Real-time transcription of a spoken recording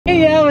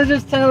was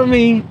just telling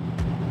me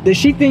that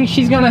she thinks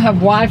she's gonna have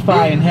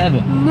Wi-Fi in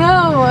heaven. No,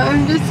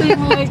 I'm just saying,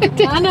 like,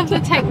 none of the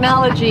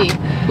technology,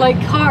 like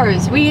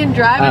cars, we ain't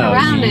driving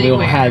around anywhere.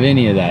 We don't have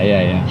any of that,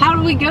 yeah. How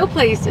do we go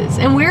places?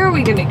 And where are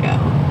we gonna go?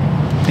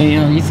 And,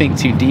 you know, you think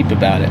too deep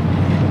about it.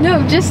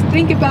 No, just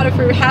think about it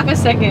for half a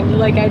second.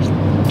 Like I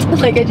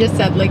just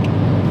said, like,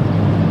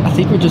 I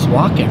think we'll just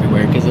walk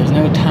everywhere because there's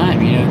no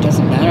time, you know, it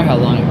doesn't matter how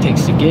long it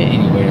takes to get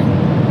anywhere.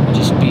 We'll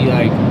just be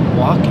like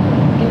walking.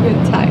 I'm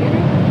getting tired.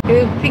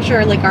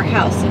 Picture like our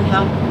house and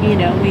how, you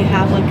know, we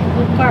have like a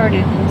little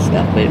garden and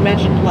stuff, but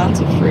imagine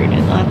lots of fruit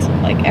and lots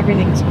of like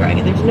everything's growing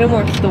and there's no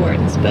more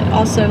thorns, but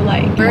also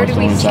like where do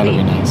we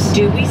sleep? Nice.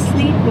 Do we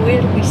sleep?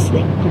 Where do we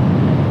sleep?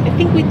 I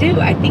think we do.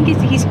 I think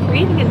he's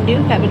creating a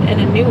new heaven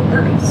and a new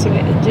earth, so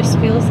it just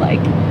feels like,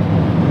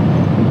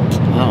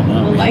 I don't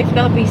know. Will life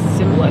not be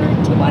similar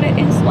to what it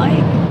is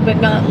like, but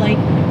not like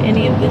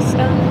any of this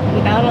stuff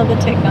without all the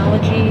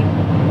technology?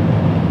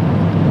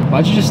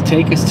 Why'd you just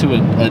take us to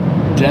a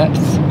depth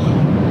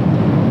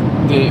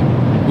that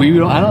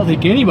I don't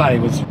think anybody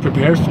was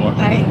prepared for?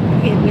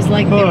 It was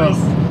like there was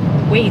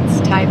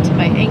weights tied to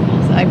my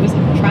ankles. I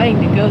wasn't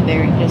trying to go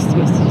there. It was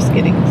just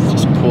getting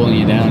pulling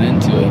you down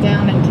into it.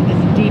 Down into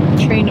this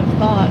deep train of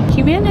thought.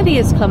 Humanity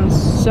has come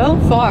so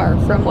far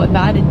from what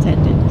God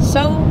intended.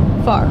 So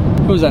far.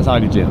 Who was I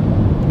talking to?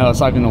 I was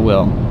talking to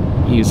Will.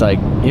 He was like,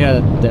 yeah,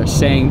 they're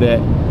saying that,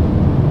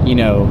 you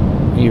know,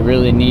 you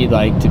really need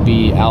like to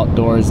be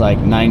outdoors like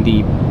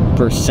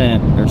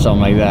 90% or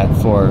something like that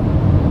for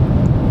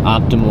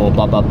optimal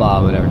blah blah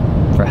blah whatever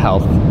for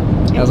health.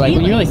 I was like,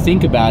 when you really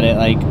think about it,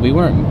 like we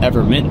weren't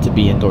ever meant to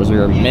be indoors. We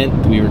were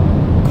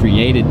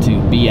created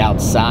to be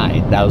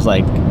outside. That was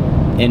like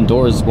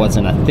indoors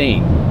wasn't a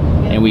thing,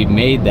 and we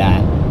made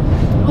that.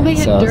 Well, they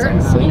had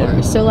dirt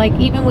floors, so like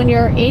even when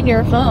you're in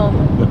your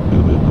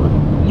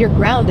home, you're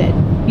grounded.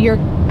 You're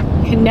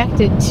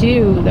connected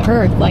to the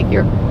earth. Like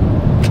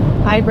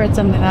I read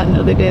something out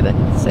the other day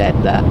that said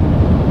that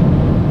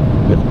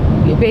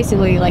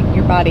basically like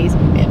your body's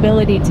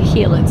ability to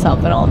heal itself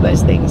and all of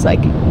those things like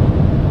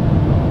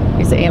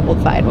is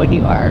amplified when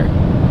you are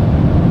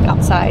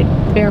outside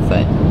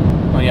barefoot.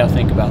 Well, yeah,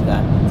 think about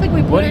that. It's like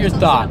we put what are your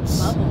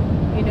thoughts? In a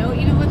bubble, you know,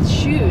 even with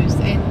shoes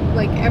and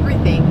like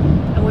everything,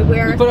 and we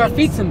wear. We put our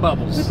feet in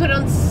bubbles. We put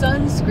on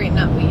sunscreen,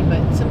 not we,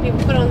 but some people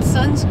put on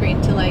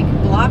sunscreen to like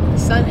block the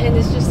sun, and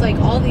it's just like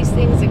all these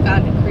things that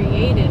God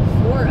created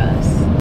for us.